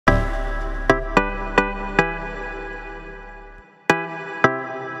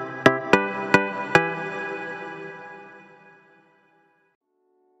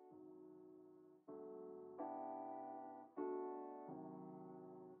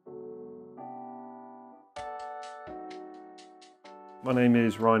My name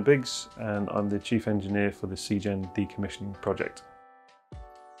is Ryan Biggs and I'm the Chief Engineer for the SeaGen decommissioning project.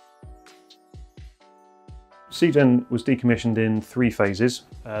 SeaGen was decommissioned in 3 phases.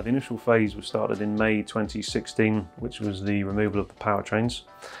 The initial phase was started in May 2016, which was the removal of the powertrains.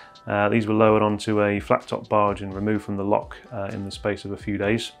 These were lowered onto a flat-top barge and removed from the lock in the space of a few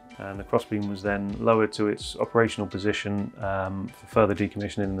days. And the crossbeam was then lowered to its operational position for further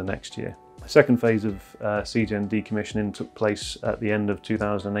decommissioning in the next year. The second phase of SeaGen decommissioning took place at the end of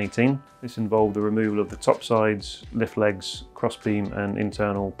 2018. This involved the removal of the topsides, lift legs, crossbeam and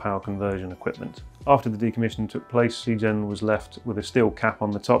internal power conversion equipment. After the decommissioning took place, SeaGen was left with a steel cap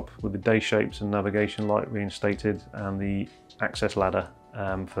on the top with the day shapes and navigation light reinstated and the access ladder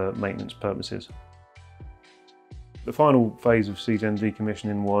for maintenance purposes. The final phase of SeaGen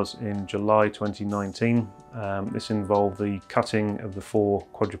decommissioning was in July 2019. This involved the cutting of the 4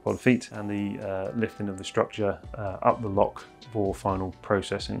 quadrupod feet and the lifting of the structure up the lock for final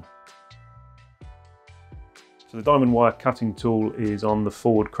processing. So the diamond wire cutting tool is on the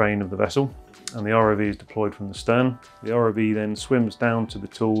forward crane of the vessel and the ROV is deployed from the stern. The ROV then swims down to the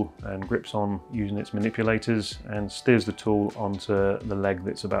tool and grips on using its manipulators and steers the tool onto the leg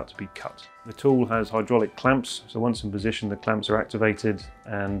that's about to be cut. The tool has hydraulic clamps, so once in position the clamps are activated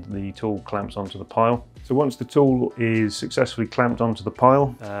and the tool clamps onto the pile. So once the tool is successfully clamped onto the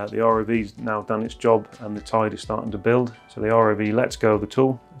pile, the ROV's now done its job and the tide is starting to build. So the ROV lets go of the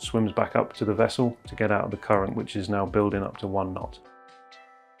tool and swims back up to the vessel to get out of the current, which is now building up to 1 knot.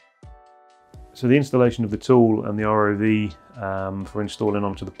 So the installation of the tool and the ROV for installing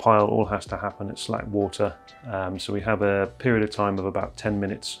onto the pile all has to happen at slack water. So we have a period of time of about 10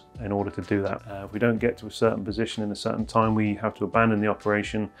 minutes in order to do that. If we don't get to a certain position in a certain time, we have to abandon the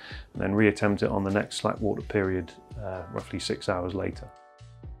operation and then reattempt it on the next slack water period, roughly 6 hours later.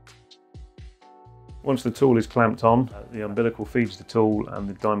 Once the tool is clamped on, the umbilical feeds the tool and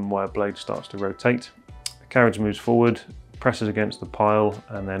the diamond wire blade starts to rotate. The carriage moves forward, presses against the pile,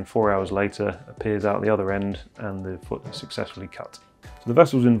 and then 4 hours later appears out the other end and the foot is successfully cut. So the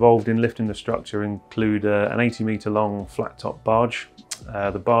vessels involved in lifting the structure include an 80-metre long flat top barge.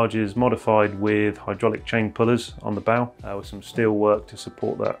 The barge is modified with hydraulic chain pullers on the bow with some steel work to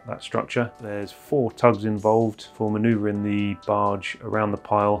support that structure. There's 4 tugs involved for manoeuvring the barge around the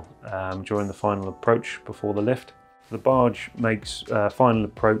pile during the final approach before the lift. The barge makes final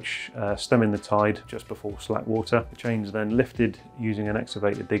approach stemming the tide just before slack water. The chains are then lifted using an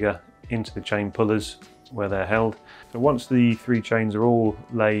excavator digger into the chain pullers where they're held. So once the 3 chains are all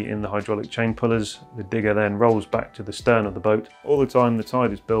lay in the hydraulic chain pullers, the digger then rolls back to the stern of the boat. All the time the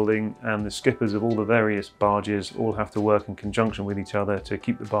tide is building and the skippers of all the various barges all have to work in conjunction with each other to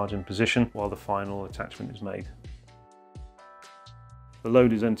keep the barge in position while the final attachment is made. The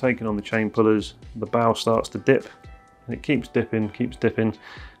load is then taken on the chain pullers, the bow starts to dip, and it keeps dipping,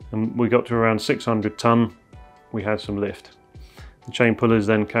 and we got to around 600 tonne, we had some lift. The chain pullers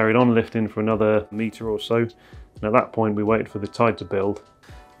then carried on lifting for another metre or so, and at that point we waited for the tide to build.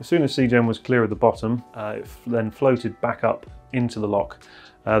 As soon as SeaGen was clear of the bottom, it then floated back up into the lock.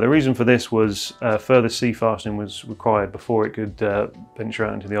 The reason for this was further sea fastening was required before it could venture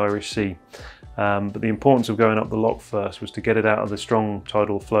out into the Irish Sea. But the importance of going up the lock first was to get it out of the strong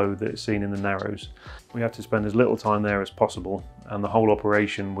tidal flow that is seen in the Narrows. We had to spend as little time there as possible, and the whole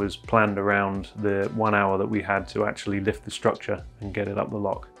operation was planned around the 1 hour that we had to actually lift the structure and get it up the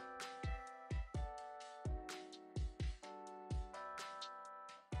lock.